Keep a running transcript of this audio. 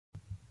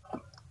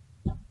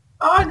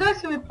Alright guys,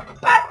 so we're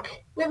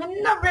back with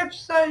another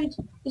episode.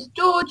 It's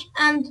George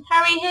and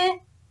Harry here.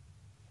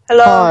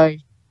 Hello. Hi.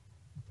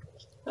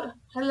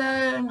 Hello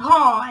and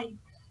hi.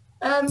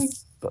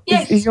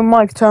 Yes. Is your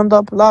mic turned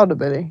up louder,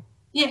 Billy?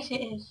 Yes,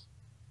 it is.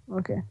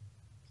 Okay.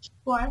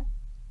 Why?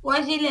 Why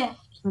has he left?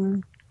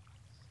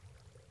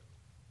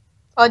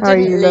 I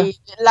didn't leave.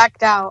 It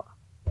lagged out.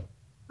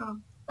 Oh.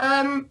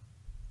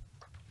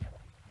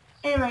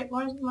 Anyway,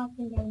 why is my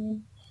thing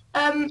going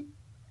in?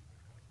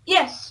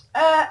 Yes.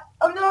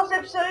 On the last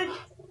episode,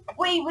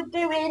 we were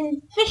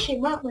doing fishing,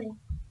 weren't we?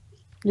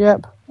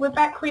 Yep. We're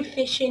back with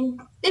fishing.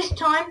 This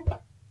time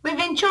with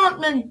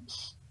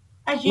enchantments,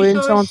 as you We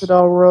saw. enchanted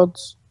our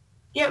rods.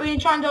 Yeah, we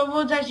enchanted our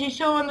rods, as you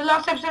saw on the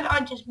last episode.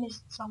 I just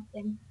missed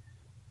something.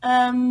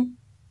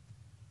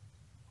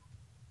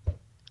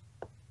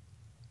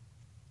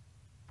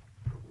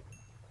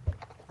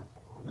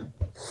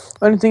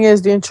 Only thing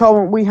is, the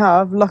enchantment we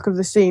have, Luck of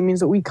the Sea, means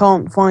that we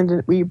can't find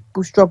it. We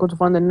will struggle to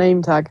find the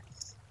name tag.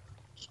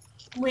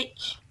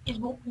 Which is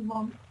what we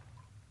want.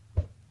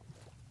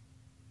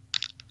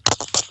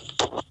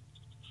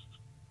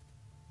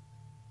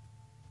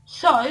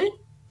 So,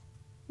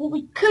 what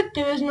we could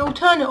do as an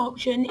alternate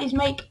option is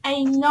make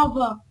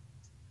another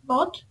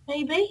rod,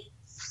 maybe?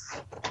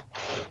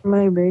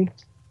 Maybe.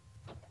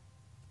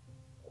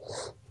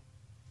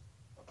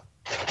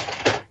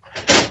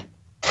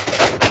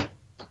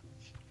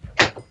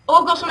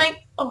 Oh, I got something.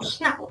 Oh,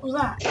 snap, what was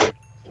that?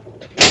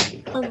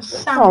 Oh, the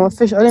salmon. Oh, my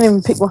fish! I didn't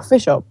even pick my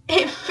fish up.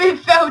 It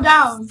fell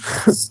down.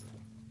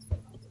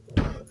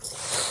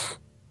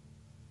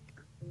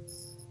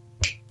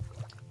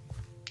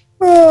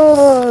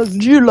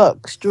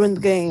 Dulux joined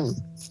the game.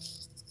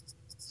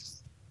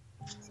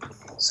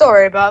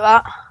 Sorry about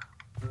that.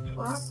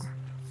 What?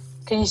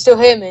 Can you still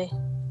hear me?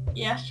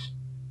 Yes.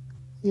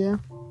 Yeah.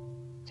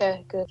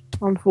 Okay, good.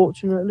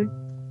 Unfortunately.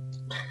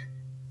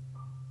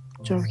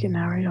 Joking,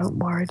 Harry. Don't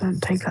worry.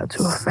 Don't take that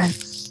to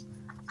offence.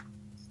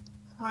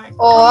 Right.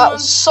 Oh, that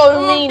was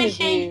so mean of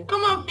fishies. you.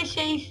 Come on,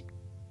 fishies.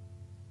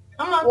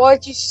 Come on.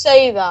 Why'd you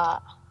say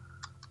that?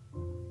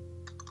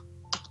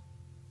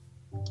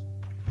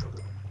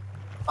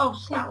 Oh,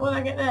 snap. What did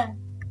I get there?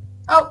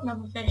 Oh,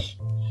 another fish.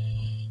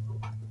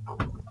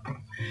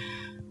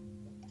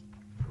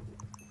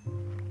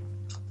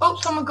 Oh,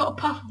 someone got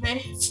a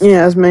pufferfish.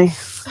 Yeah, that's me.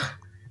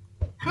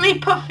 How many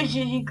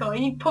pufferfishes you got?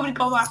 You probably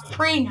got about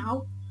 3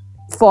 now.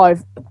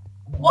 5.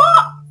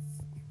 What?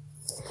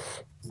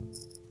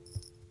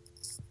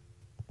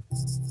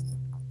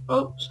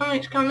 Oh,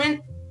 something's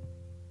coming.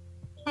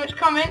 Something's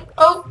coming.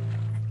 Oh,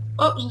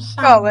 oh, there's a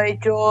Go salmon. away,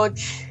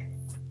 George.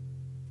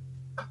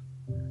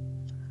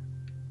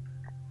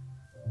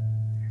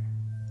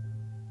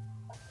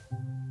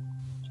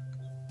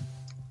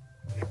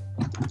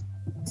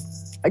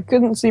 I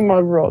couldn't see my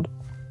rod.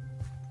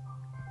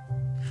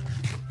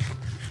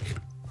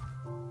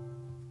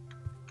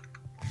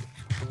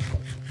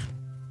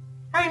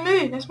 Harry,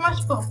 move. That's my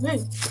spot.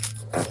 Move.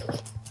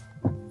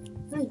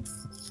 Move.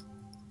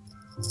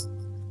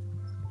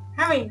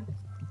 Harry.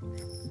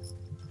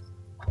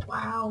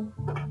 Wow.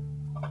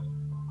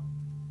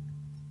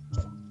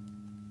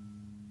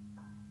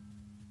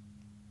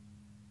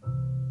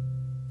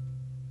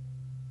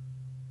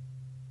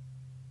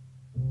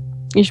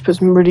 You should put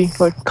some really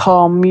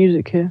calm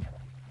music here.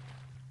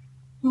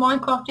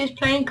 Minecraft is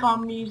playing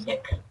calm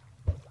music.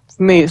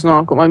 For me, it's not.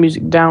 I've got my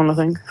music down, I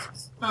think.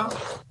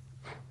 Oh.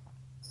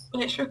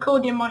 But it's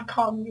recording my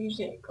calm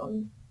music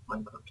on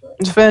Minecraft. Right?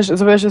 It's a fish,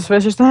 it's a fish, it's a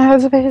fish, it's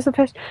a fish, it's a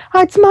fish.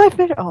 Oh, it's my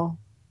fish. Oh.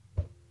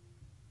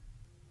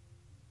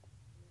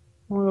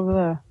 One over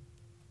there.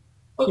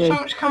 Oh, Yeah.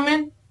 someone's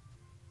coming.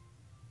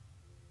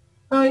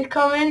 Oh, he's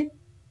coming.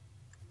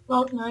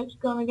 Oh, no, it's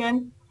gone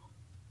again.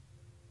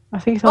 I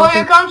think it's Oh,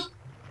 here it comes.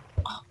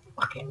 Oh,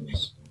 fuck it,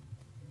 miss.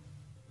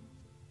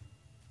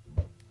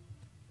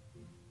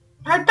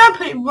 Don't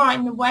put it right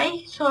in the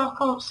way so I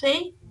can't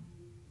see.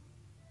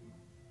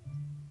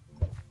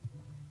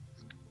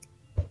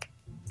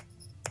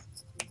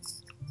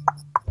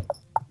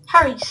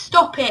 Harry,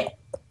 stop it.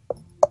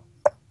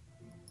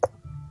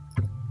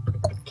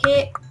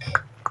 Kick.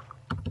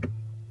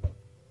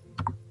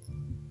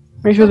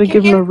 Make sure they Okay,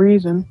 give him yeah. a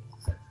reason.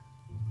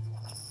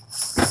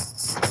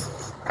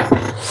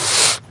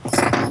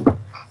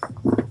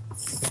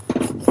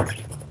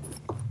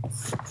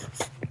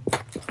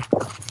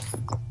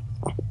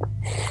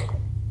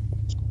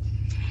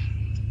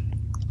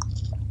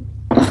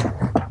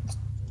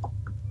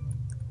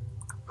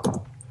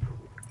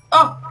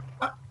 Oh,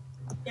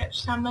 yep,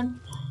 salmon.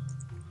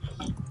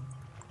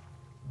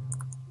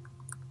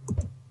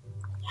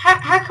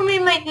 How can we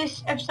make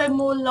this episode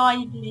more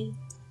lively?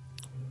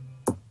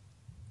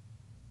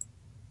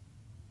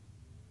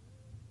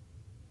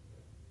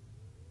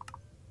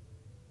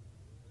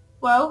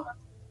 Well,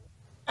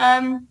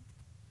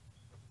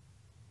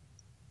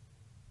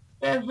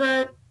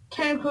 there's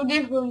technical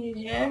difficulties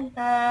here.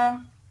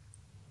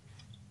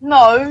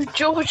 No,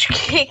 George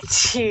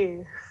kicked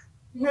you.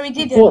 No, he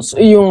didn't. What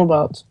are you on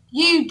about?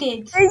 You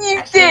did. Yeah, you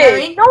Actually,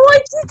 Harry. did. No,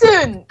 I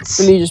didn't.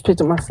 Billy just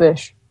picked up my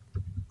fish.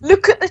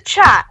 Look at the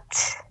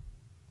chat.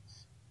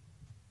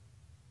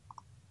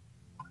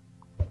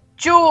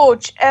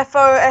 George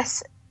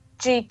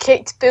FOSG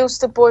kicked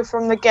Billster Boy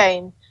from the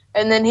game,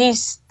 and then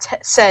he's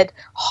said,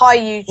 "Hi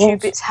YouTube,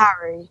 What? it's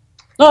Harry."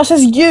 No, it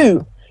says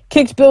you.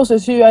 Kicked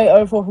Billster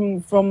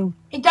 2804 from.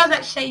 It does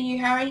actually say you,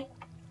 Harry.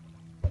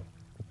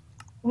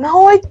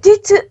 No, I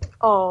didn't.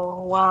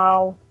 Oh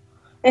wow.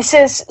 It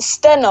says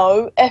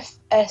Steno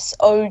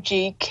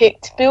FSOG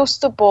kicked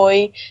Billster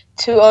Boy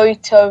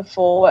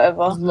 2004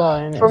 whatever He's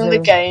lying. from the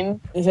game.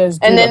 It says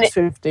And then Dulux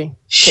 50.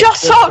 Shut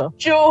kicked up, Billster.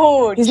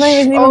 George! His name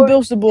isn't even Oh,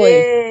 Billster Boy.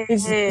 dear. It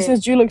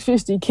says Dulux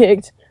 50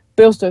 kicked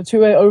Billster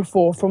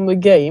 2804 from the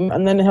game,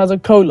 and then it has a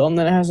colon,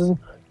 then it has a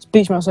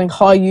speech mark saying,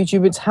 "Hi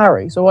YouTube, it's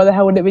Harry." So why the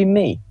hell would it be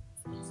me?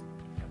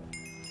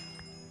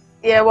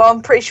 Yeah, well,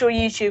 I'm pretty sure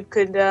YouTube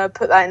could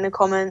put that in the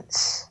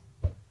comments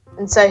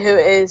and say who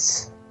it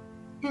is.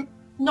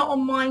 Not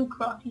on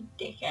Minecraft, you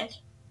dickhead.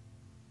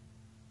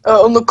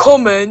 On the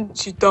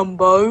comments, you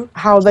dumbo.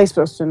 How are they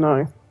supposed to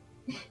know?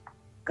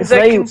 Because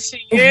they can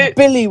see If it.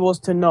 Billy was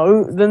to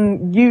know,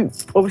 then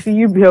obviously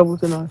you'd be able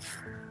to know.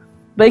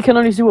 They can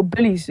only see what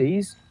Billy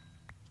sees.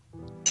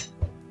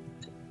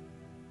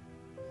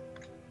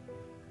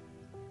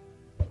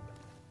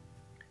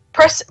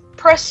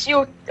 Press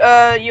your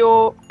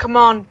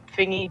command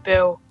thingy,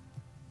 Bill.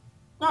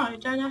 No, I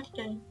don't have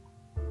to.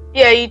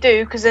 Yeah, you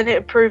do, because then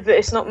it'll prove that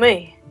it's not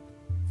me.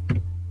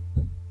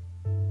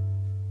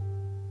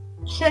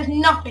 It says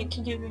nothing to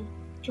do with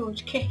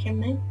George kicking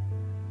me.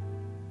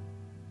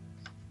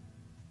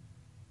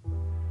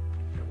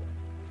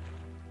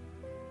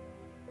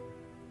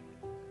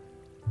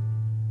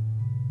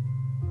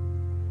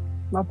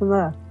 Nothing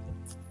there.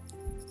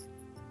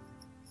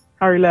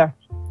 Harry left.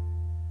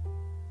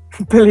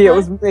 Billy, it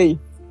was me.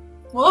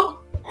 What?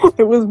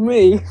 It was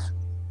me.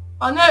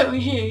 I know it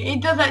was you.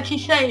 It does actually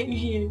say it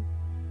was you.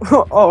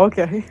 Oh,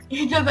 okay.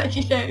 It does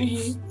actually say it was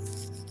you.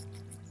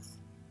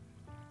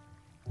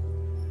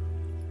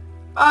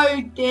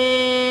 Oh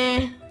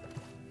dear.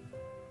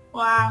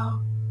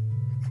 Wow.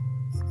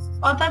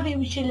 I don't think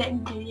we should let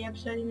him do the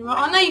episode anymore.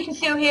 I know you can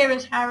still hear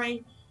us,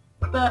 Harry,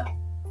 but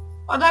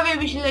I don't think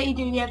we should let you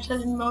do the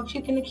episode anymore.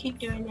 You're gonna keep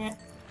doing it.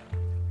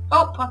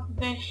 Oh,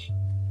 pufferfish.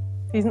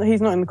 He's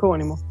not in the call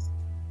anymore.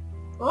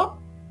 What?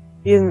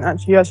 He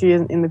actually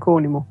isn't in the call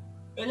anymore.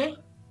 Really?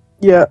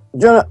 Yeah.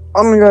 Jonah,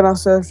 I'm gonna go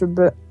downstairs for a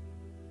bit.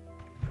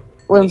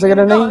 Once I get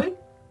a name,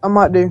 I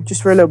might do,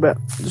 just for a little bit.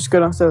 Just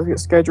go downstairs,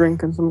 get a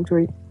drink and something to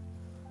eat.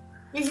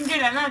 We can do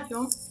that now if you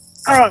want.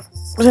 Alright,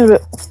 see you in a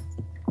bit.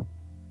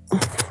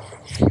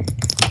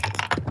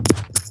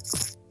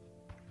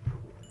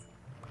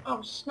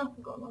 Oh snap,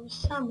 I got another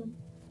salmon.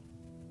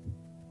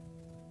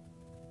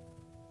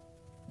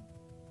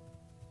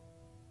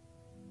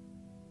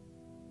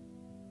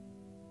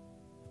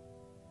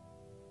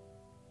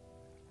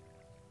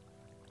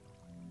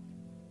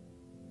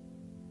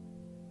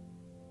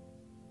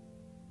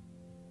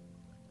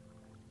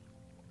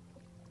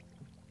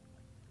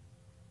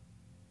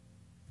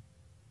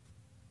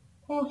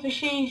 All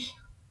fishies,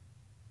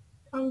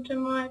 come to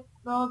my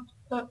log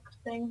book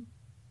thing.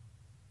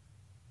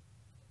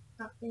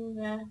 Nothing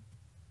there.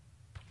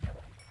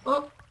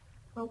 Oh,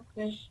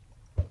 fish.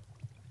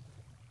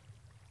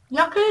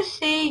 Luck of the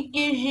Sea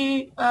gives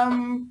you,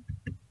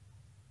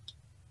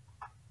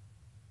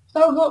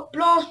 so I've got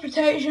blast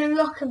protection,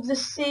 Luck of the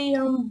Sea,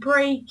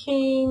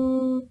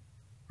 breaking,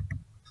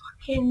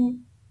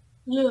 fucking,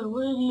 lure,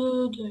 what does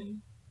lure do?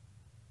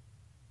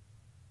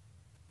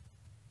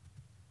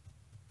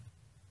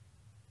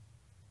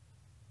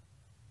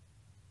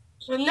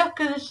 So Luck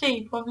of the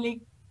Sea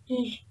probably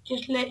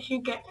just lets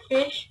you get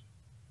fish,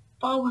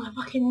 but I want a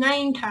fucking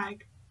name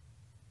tag.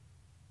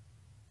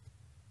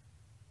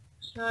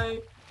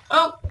 So,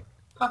 oh,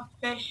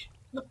 pufferfish,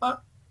 the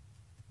fuck.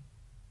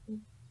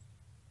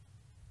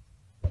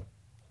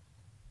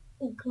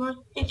 Oh, come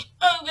on, it's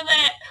over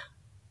there.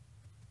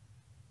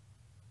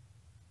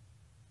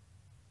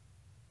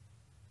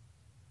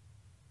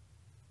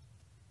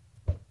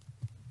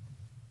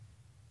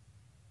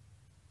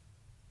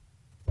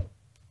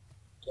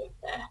 Get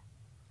there.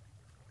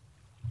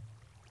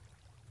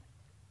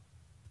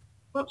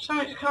 Oh,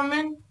 something's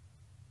coming.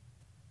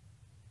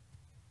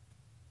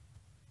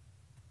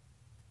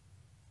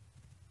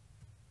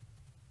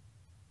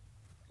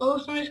 Oh,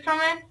 something's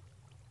coming.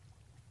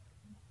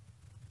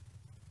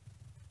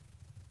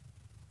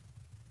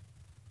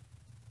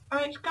 Oh,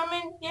 it's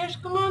coming. Yes,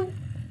 come on.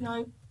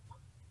 No.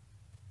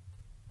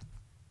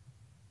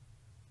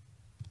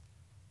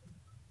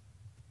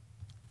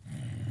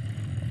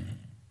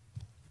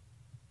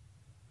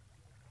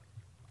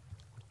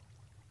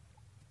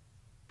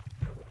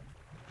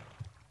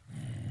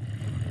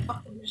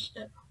 Fuck, I missed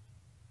it.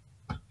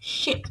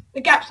 Shit,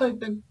 the gap's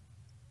open.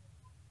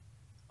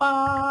 There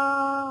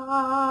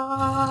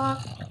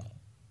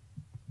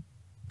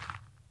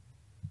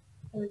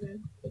we go.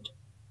 Good.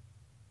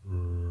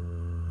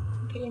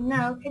 Okay,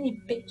 now, can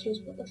you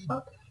bitches? What the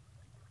fuck?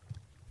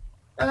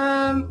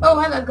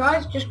 Oh, hello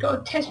guys. Just got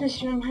a test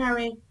message from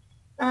Harry.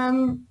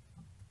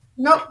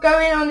 Not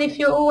going on if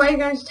you're always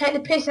going to take the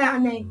piss out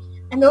of me.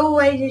 And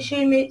always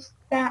assume it's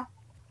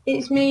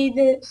me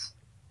that's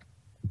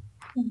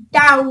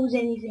dows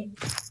anything.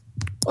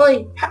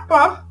 Oi,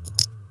 bruv.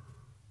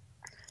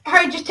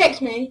 Harry just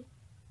texted me.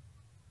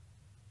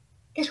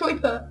 Guess what he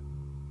put?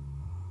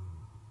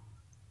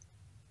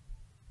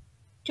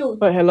 George.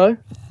 Wait, hello?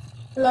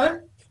 Hello?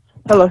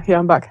 Hello, yeah,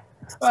 I'm back.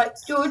 Right,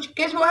 George,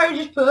 guess what Harry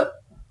just put?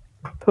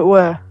 Put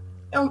where?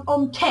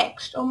 On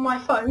text on my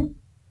phone.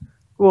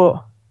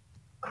 What?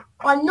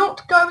 I'm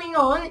not going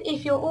on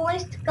if you're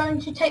always going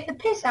to take the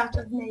piss out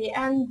of me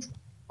and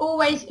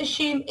always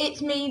assume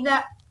it's me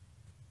that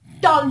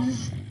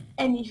does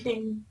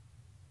anything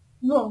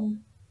wrong.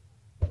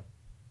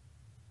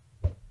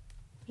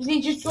 Is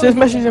he just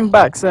messaged him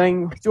back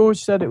saying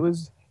George said it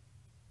was...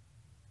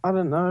 I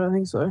don't know, I don't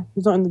think so.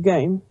 He's not in the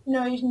game.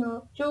 No, he's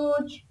not.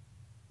 George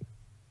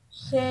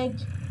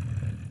said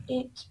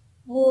it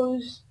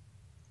was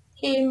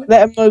him.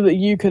 Let him know that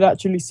you could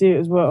actually see it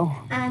as well.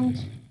 And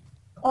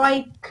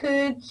I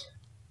could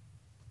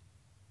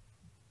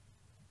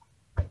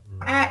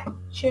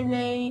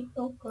actually,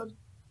 oh god,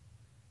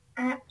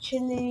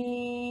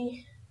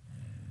 actually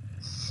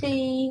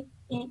see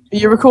it. Are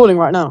you recording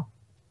right now?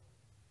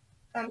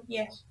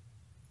 Yes.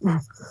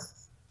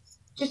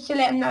 Just to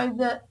let him know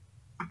that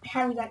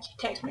Harry's actually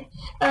texted me.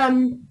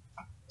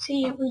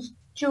 See, it was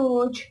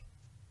George.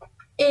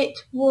 It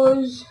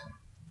was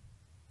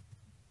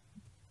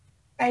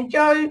a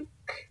joke.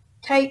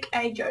 Take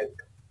a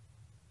joke.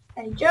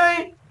 A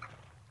joke.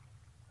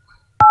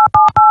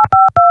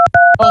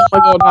 Oh my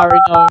god, Harry,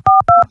 no.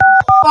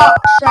 For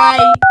fuck's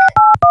sake.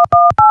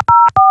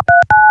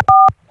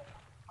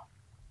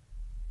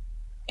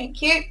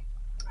 Thank you.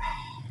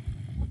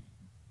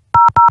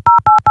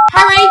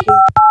 Harry! If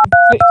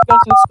you go to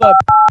the Skype,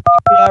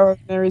 click the arrow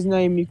near his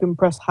name, you can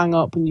press hang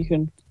up and you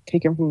can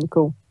kick him from the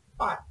call.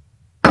 Alright.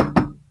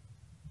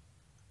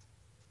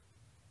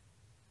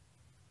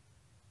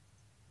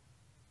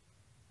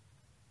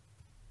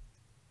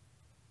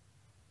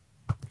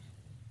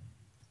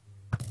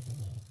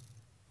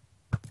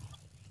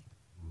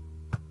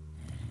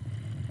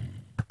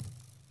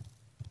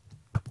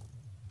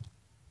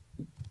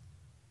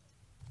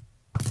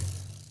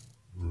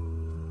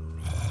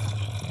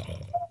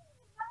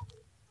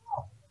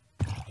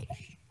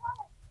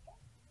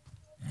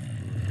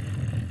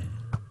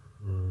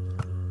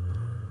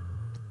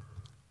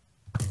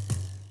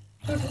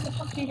 What the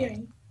fuck are you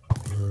doing?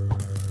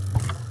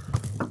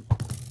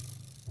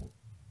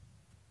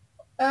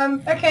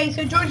 Okay,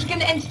 so George is going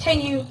to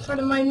entertain you for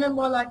the moment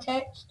while I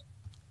text.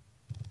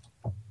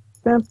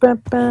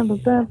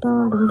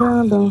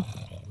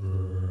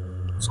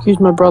 Excuse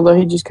my brother,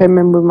 he just came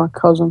in with my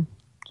cousin,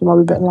 so it might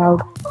be a bit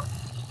loud.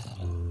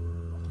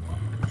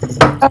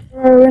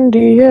 Arrow in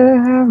the air,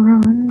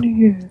 arrow in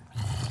the air.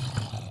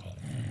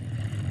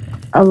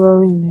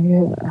 Arrow in the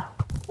air.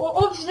 Well,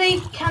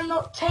 obviously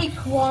cannot take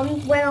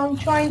one when I'm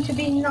trying to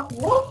be not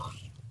what?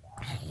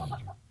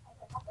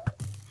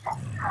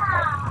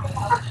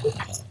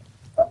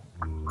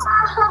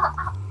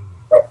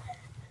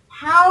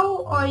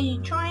 How are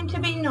you trying to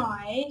be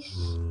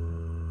nice?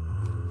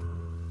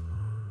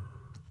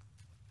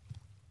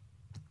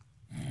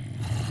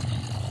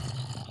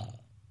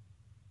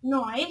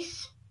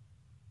 Nice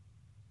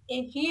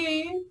if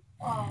you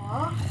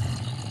are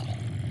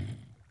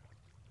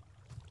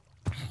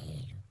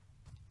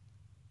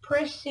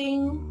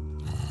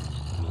pressing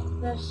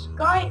the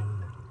Skype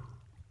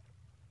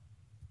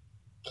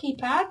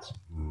keypad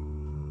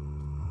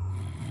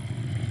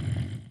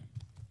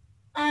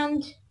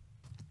and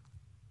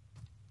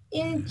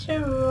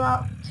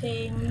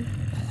interrupting.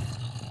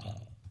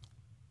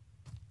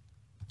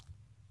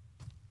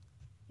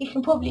 You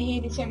can probably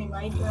hear this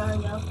anyway, but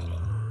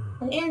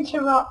and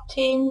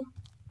interrupting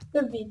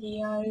the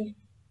video.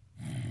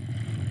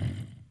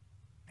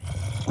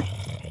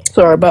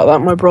 Sorry about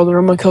that, my brother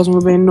and my cousin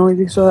were being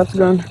noisy, so I had to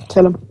go and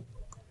tell him.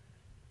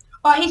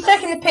 Alright, he's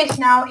taking the piss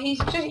now. He's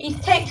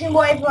texting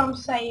whatever I'm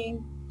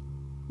saying.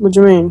 What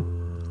do you mean?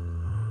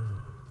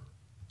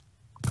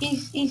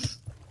 He's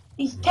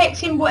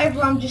texting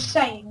whatever I'm just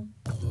saying.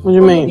 What do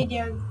you mean? The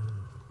video.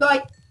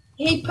 Like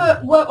he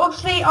put, well,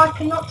 obviously I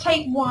cannot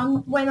take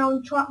one when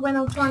I'm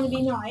trying to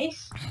be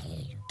nice.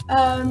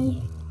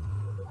 And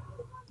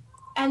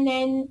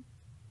then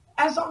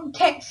as I'm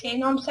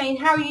texting, I'm saying,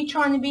 how are you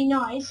trying to be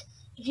nice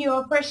if you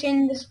are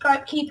pressing the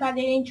Skype keypad and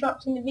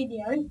interrupting the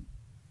video?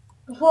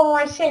 Before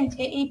I sent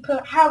it, he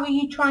put, how are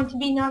you trying to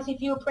be nice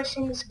if you're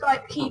pressing the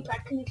Skype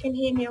keypad because you can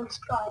hear me on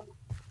Skype?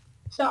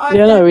 So I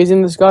no, he's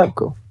in the Skype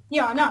call.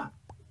 Yeah, I know.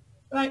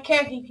 I don't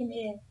care if you can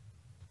hear.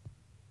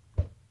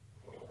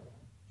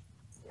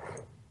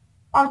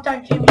 I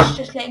don't think we should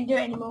just let him do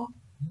it anymore.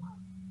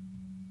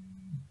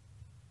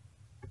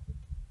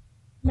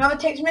 Another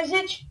text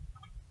message?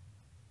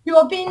 You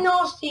are being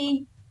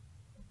nasty,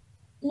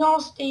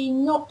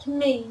 not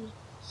me.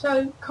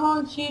 So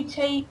can't you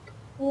take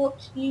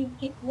what you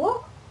get?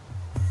 What?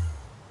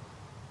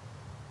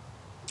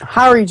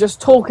 Harry, just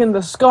talk in the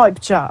Skype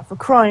chat, for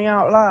crying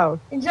out loud.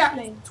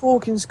 Exactly.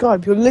 Talk in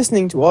Skype. You're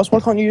listening to us. Why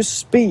can't you just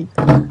speak?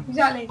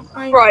 Exactly.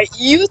 Right,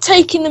 you're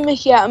taking the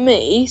mickey out of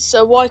me,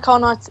 so why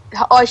can't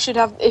I should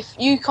have, if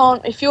you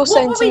can't, if you're What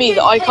saying were to we me doing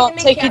that to I take can't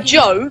the mickey take a out of you?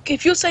 joke,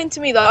 if you're saying to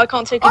me that I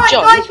can't take a Alright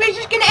joke, guys, we're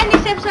just going to end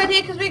this episode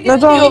here because we're No,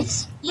 going don't.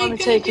 to You're gonna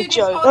take a this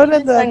joke. Don't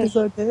end the argument.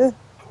 episode here.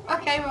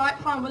 Okay, right,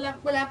 fine. We'll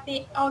have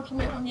the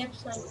argument on the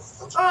episode.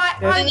 Alright,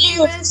 Yeah. hi and you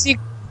viewers. obviously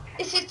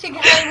This is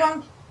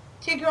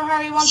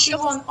tiggerharry121 shut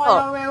up.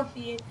 IRL for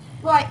you.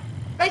 Right,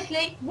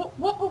 basically,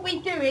 what were we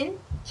doing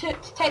to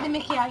take the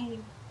mickey out of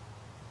you?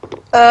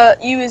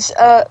 You was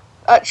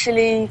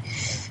actually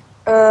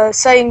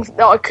saying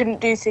that I couldn't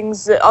do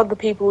things that other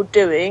people were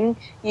doing.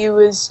 You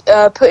was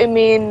putting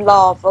me in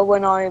lava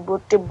when I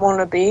didn't want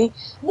to be.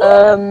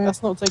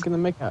 That's not taking the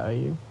mick out of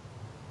you.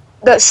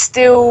 That's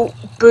still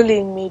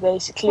bullying me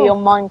basically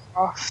on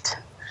Minecraft.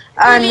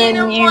 And Bullying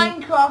then on you,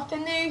 Minecraft, a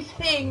new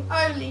thing.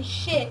 Holy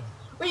shit.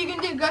 What are you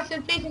going to do? Go to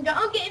the police and go,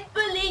 I'm getting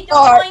bullied on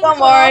alright,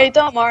 Minecraft.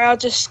 don't worry. I'll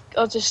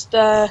just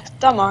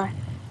don't worry.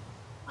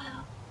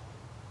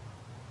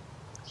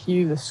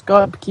 Cue the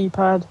Skype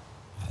keypad.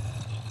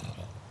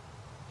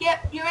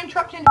 Yep, you're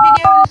interrupting the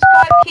video with the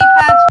Skype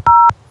keypad.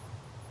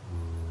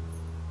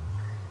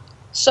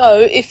 So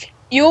if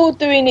you're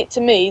doing it to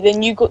me,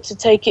 then you got to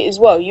take it as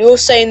well. You're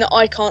saying that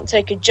I can't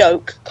take a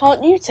joke.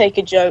 Can't you take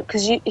a joke?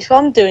 Because if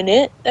I'm doing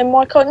it, then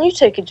why can't you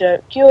take a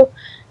joke? You're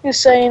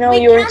saying, oh,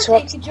 We you're can take a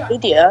interrupting joke. the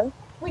video.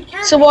 We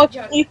can So take why a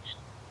joke.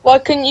 why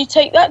couldn't you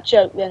take that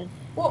joke then?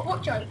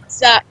 What joke?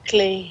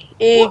 Exactly.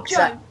 What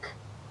joke?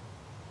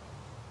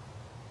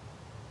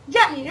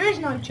 Exactly, there is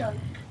no joke.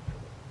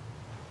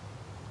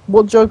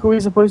 What joke are we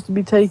supposed to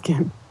be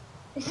taking?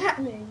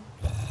 Exactly.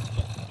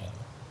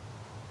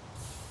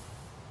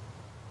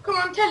 Come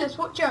on, tell us,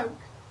 what joke?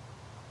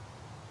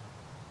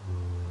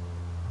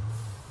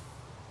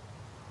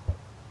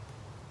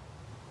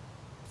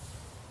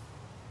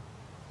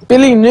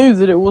 Billy knew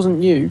that it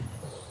wasn't you.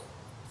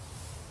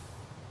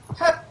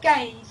 Hook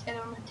gay, he said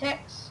on the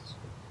text.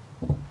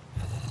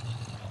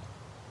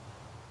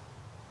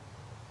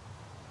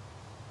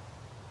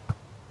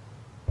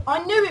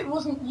 I knew it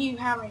wasn't you,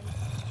 Harry.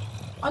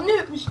 I knew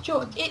it was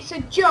George. It's a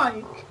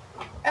joke.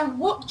 And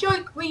what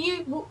joke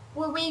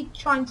were we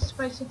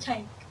supposed to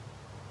take?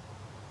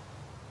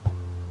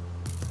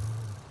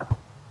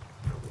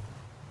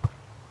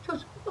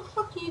 George, what the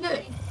fuck are you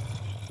doing?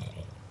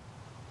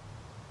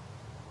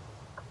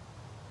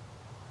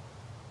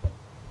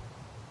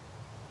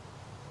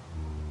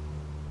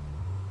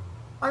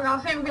 Okay, I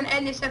think we're going to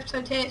end this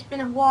episode here. It's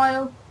been a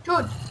while.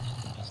 George,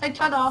 say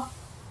ta-da.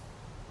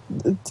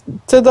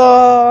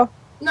 Ta-da!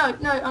 No,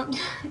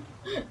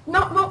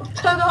 not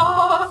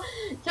ta-da.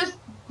 Just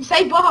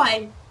say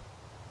bye.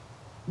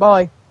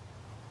 Bye.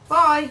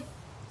 Bye.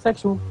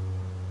 Sexual.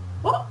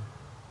 What?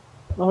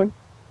 Nothing.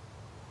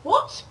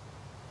 What?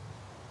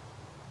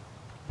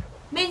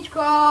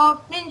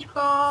 Minecraft,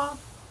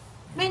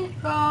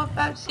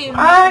 that's it.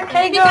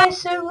 Okay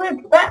guys, so we're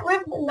back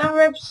with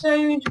another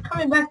episode,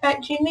 coming back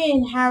at you, me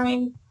and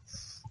Harry.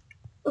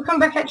 We'll come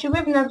back at you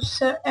with another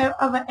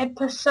other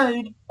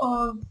episode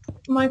of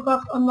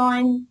Minecraft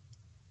Online.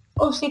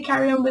 Obviously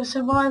carry on with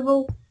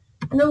survival,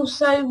 and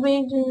also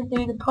we're going to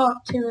do the part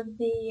 2 of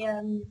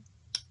the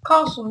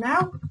castle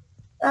now.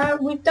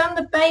 We've done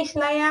the base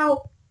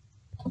layout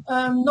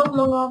not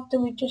long after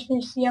we've just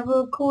finished the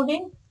other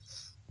recording.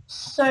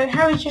 So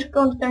Harry's just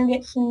gone to go and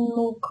get some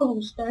more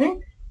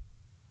cobblestone.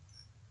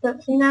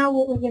 But for now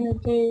what we're going to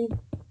do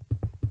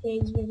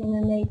is we're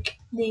going to make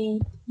the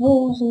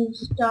walls and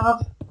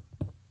stuff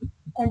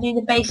and do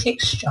the basic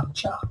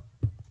structure.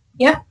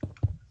 Yeah?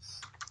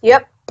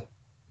 Yep.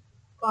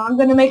 Well, I'm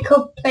going to make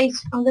a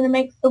place, I'm going to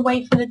make the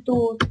way for the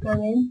door to go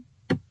in.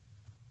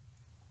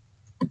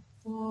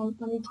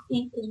 I need to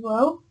eat as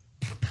well.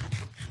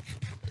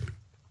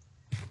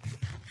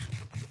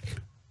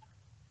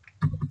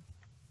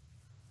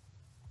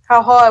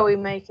 How high are we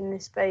making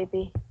this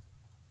baby?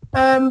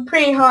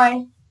 Pretty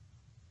high.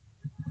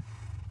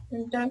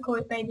 And don't call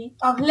it baby.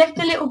 I've left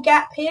a little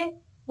gap here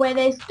where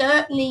there's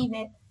dirt, leave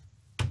it.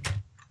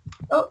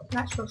 Oh,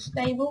 natural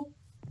stable.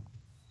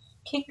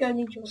 Keep going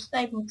into your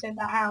stable to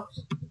the house.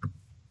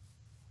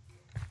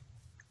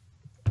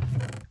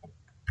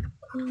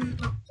 Wood.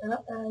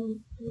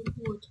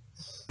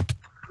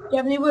 Do you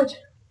have any wood?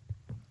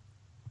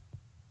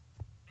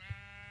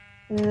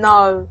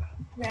 No.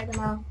 Yeah, I don't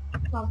know.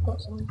 I've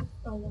got some.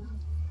 Oh,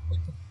 yeah.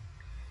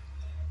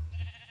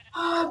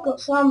 Oh, I've got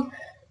some.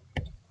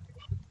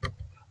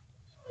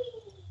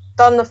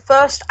 Done the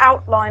first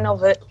outline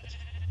of it.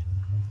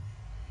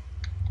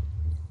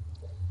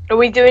 Are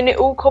we doing it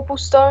all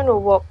cobblestone or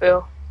what,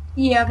 Bill?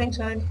 Yeah, I think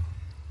so.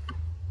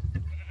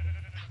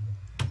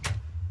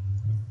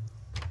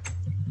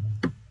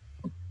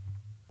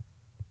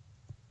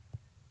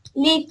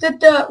 Leave the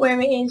dirt where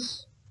it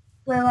is.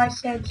 Where I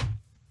said.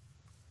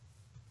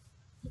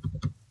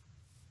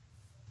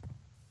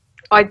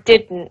 I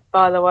didn't,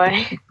 by the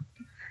way.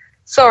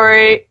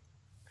 Sorry.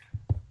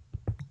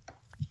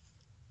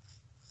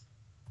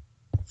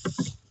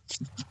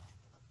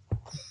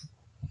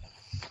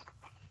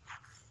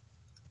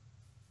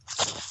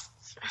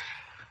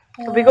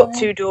 Have we got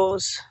 2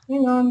 doors?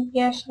 Hang on.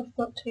 Yes, I've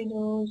got 2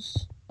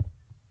 doors.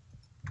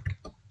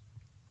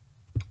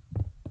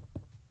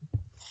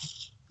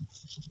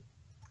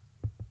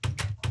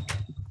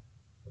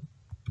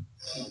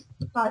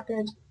 Right,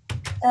 good.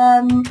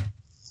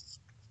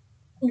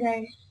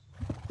 Okay.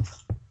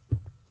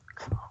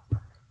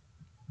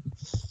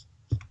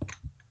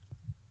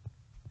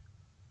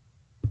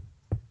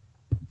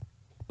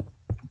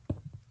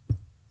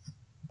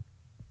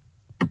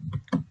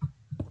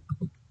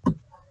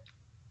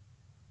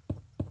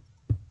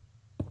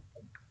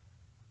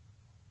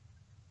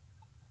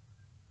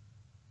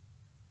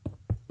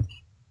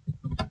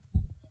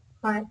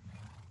 Right.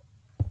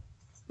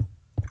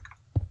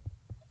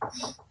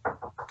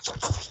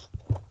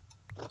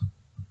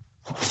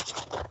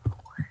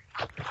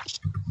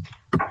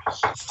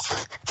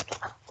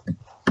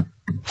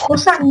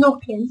 What's that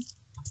knocking?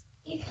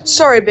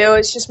 Sorry, Bill,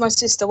 it's just my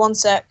sister. 1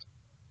 sec.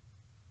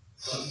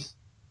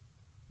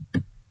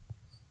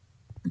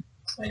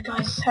 Sorry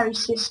guys,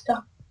 Harry's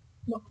sister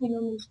knocking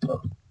on this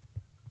door.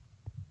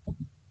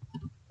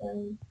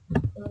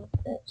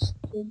 Let's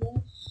do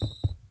this.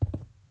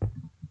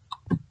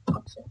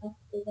 Oops, I have to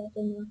do that,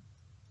 didn't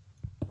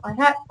I? I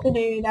had to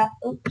do that.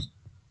 Oops.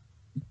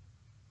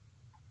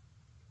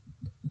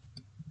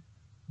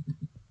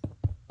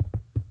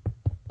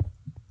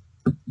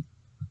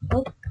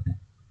 Oh.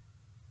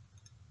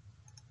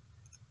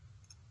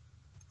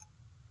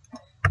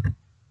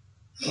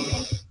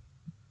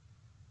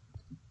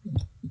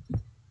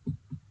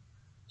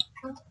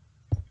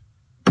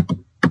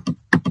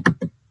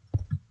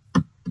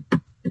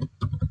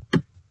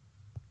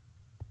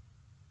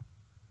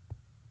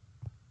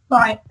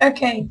 Right,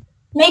 okay.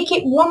 Make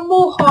it 1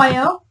 more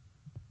higher.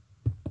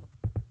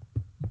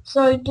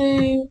 So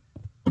do...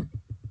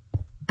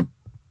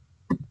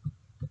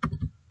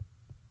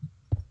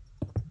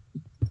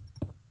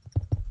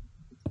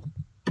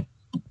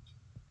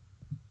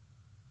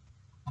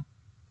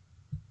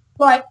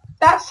 Right,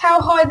 that's how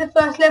high the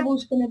first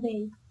level's going to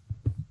be.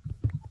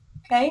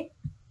 Okay?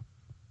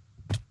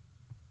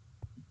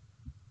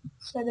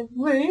 So the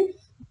roof,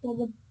 or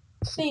the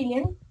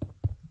ceiling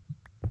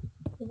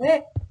of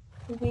it,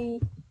 will be...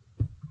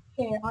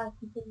 Here, I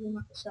completely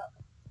messed this up.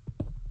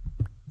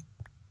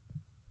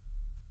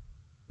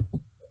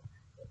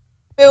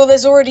 Bill,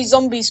 there's already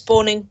zombies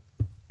spawning.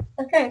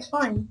 Okay, it's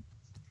fine.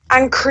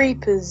 And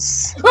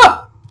creepers.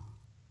 Ah!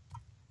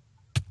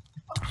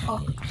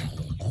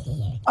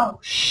 Oh,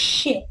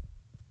 shit.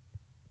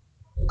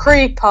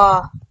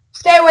 Creeper.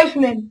 Stay away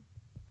from him.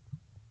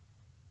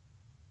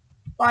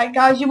 Right,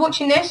 guys, you're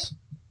watching this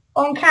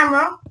on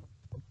camera.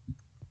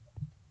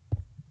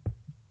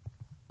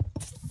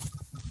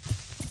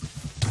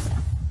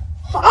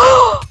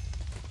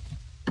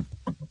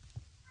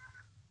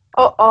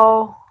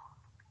 Uh-oh.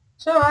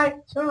 It's alright,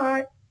 it's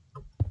alright.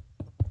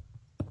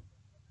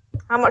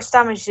 How much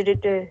damage did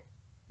it do?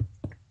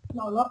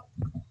 Not a lot.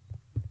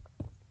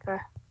 Okay.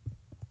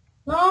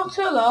 Not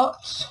a lot.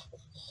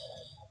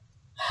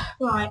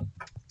 Right.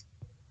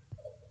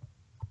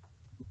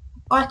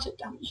 I took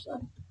damage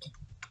though.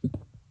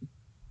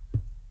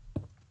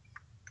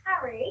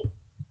 Harry,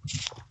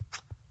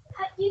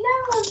 you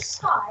know on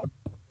Skype.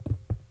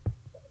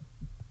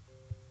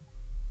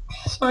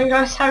 Sorry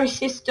guys, Harry's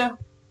sister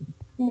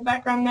in the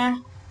background there.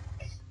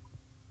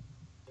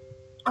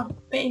 I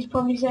bet he's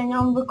probably saying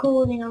I'm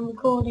recording, I'm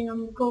recording,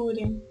 I'm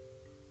recording.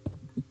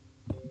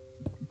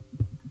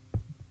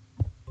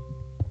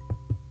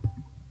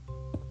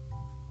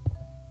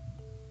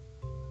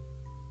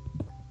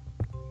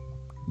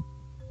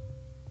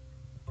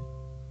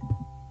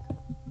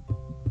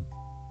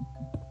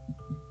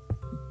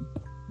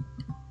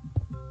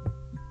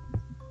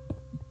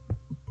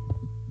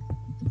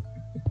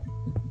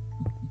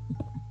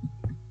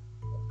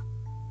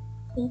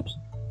 Oops.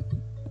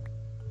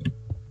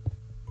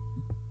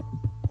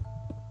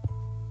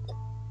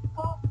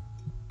 Oh,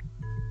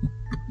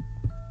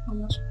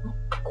 that's fine.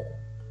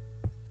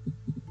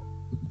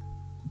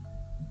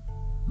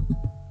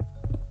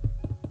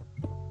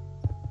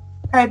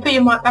 Harry, put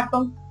your mic back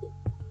on.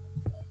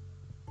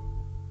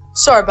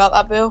 Sorry about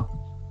that, Bill.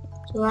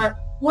 It's alright.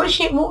 What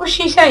was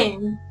she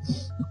saying?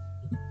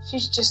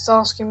 She's just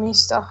asking me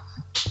stuff.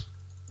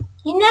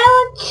 You know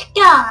on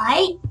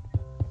Sky?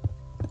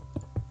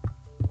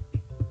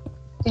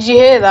 Did you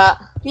hear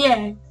that?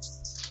 Yeah.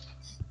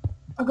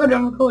 I got it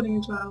on recording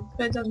as well,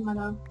 but it doesn't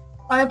matter.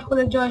 I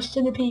apologise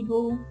to the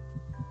people.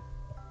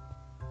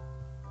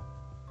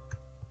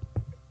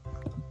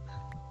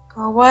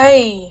 Go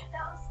away.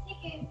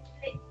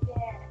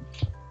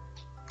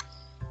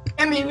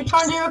 Emily, we're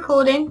trying to do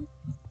recording.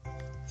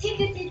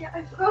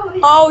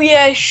 Oh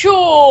yeah,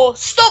 sure.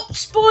 Stop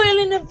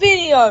spoiling the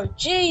video.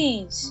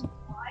 Jeez.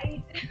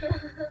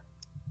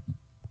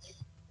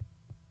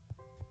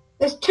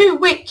 There's 2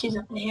 witches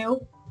up the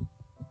hill.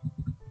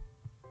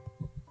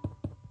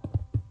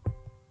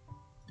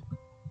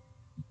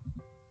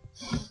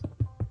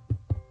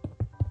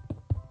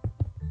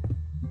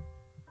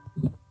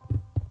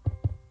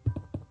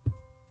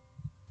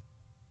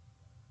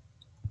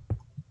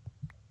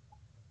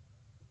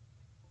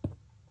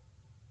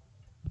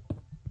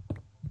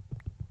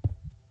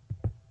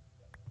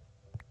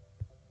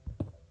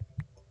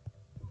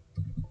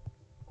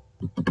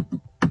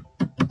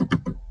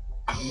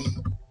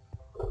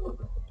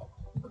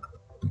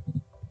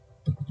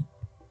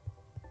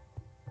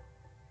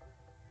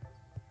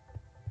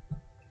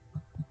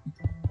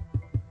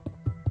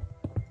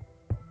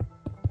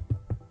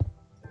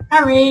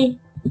 Harry.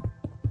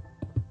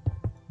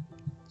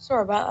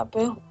 Sorry about that,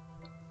 Bill.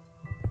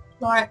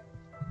 Right.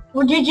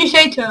 What did you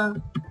say to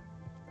her?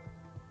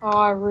 Oh,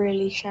 I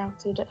really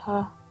shouted at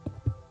her.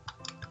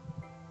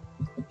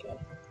 Okay.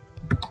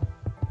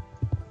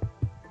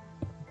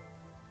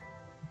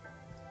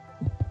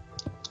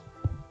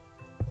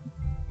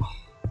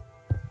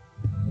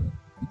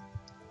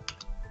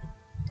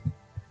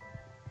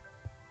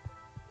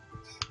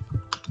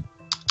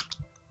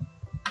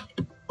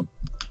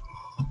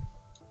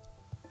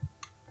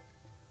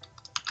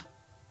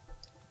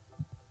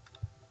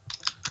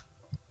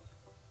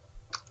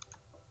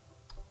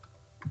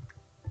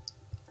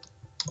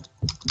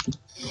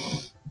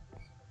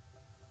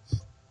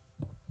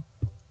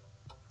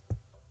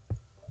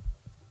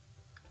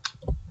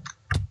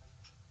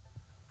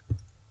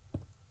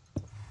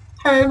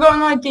 Harry, I've got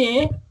an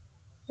idea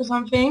for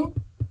something.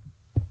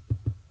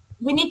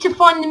 We need to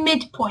find the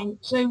midpoint,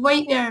 so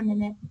wait there a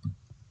minute.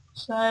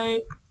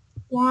 So,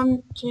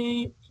 1,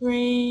 2,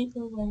 3,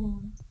 oh, wait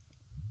on.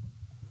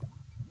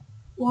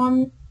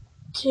 1,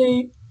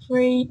 2,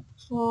 3,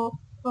 4,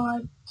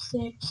 5,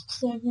 6,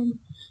 7,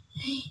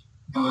 8,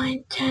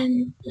 9,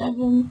 10,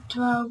 11,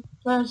 12,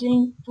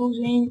 13,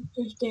 14,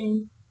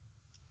 15.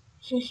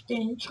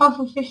 15. It's half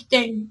of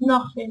 15.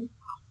 Nothing.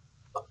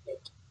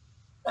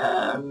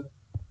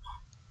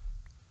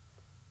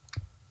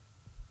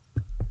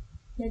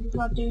 Maybe if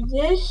I do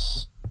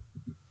this,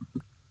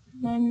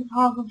 then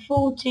half of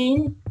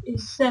 14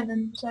 is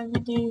 7. So we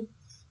do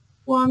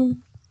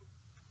 1,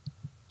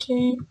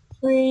 2,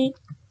 3,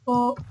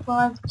 4,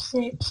 5,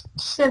 6,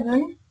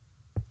 7.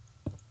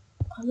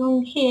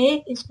 Along here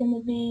is going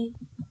to be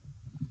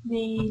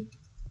the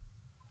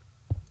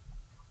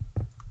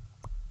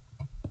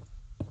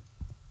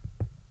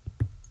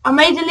I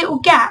made a little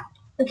gap,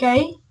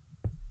 okay?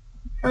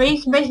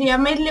 Alright, so basically I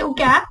made a little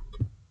gap.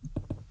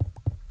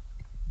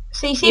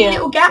 So you see the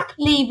little gap?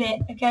 Leave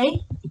it, okay?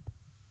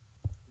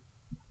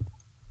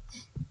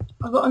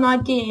 I've got an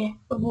idea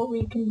of what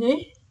we can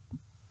do.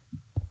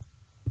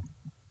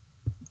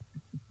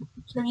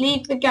 So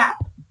leave the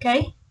gap,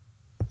 okay?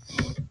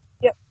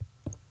 Yep.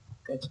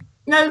 Good.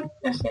 No,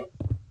 that's it.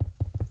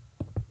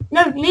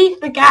 No,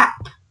 leave the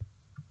gap.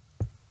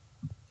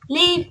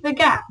 Leave the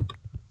gap.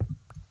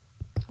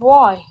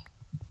 Why?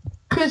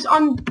 Because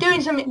I'm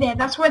doing something there.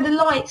 That's where the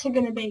lights are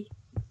going to be.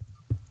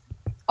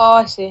 Oh,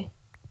 I see.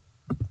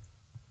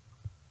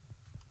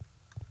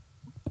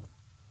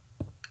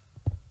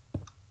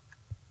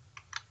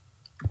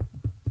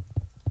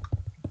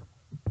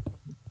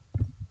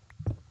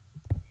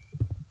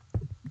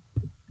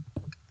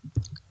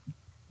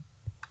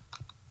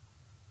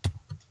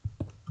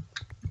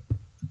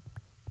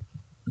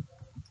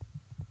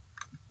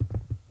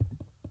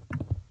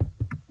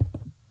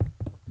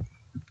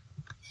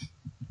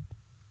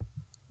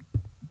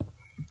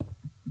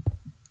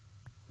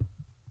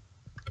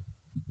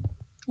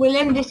 We'll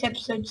end this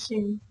episode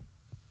soon.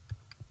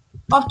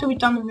 After we've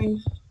done the roof.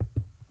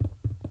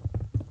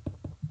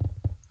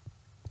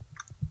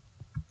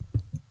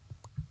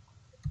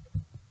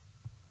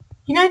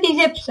 You know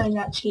these episodes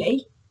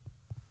actually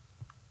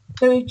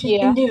that we've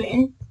just been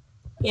doing?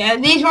 Yeah,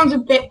 these ones are a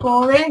bit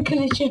boring because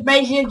it's just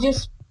basically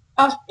just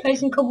us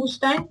placing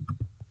cobblestone.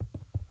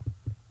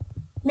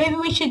 Maybe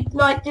we should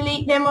like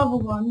delete that other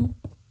one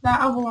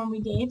we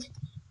did,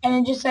 and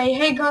then just say,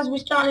 hey guys, we're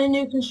starting a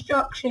new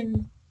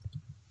construction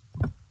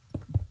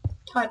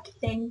type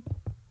thing.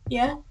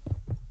 Yeah?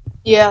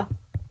 Yeah.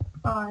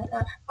 Alright,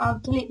 I'll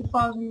delete the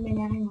files in a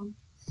minute, hang on.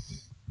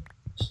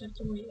 Just have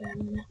to wait there a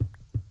minute.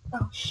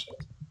 Oh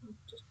shit. I've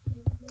just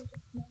made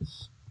a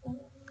mess. There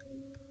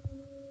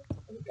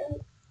we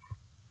go.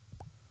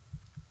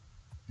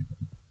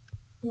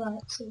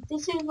 Right, so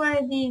this is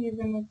where these are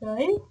going to go.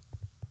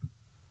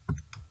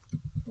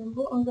 And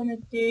what I'm going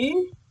to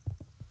do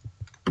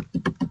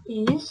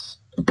is...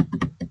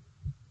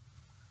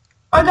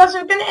 Oh guys,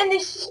 we're going to end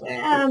this...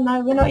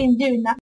 no, we're not even doing that.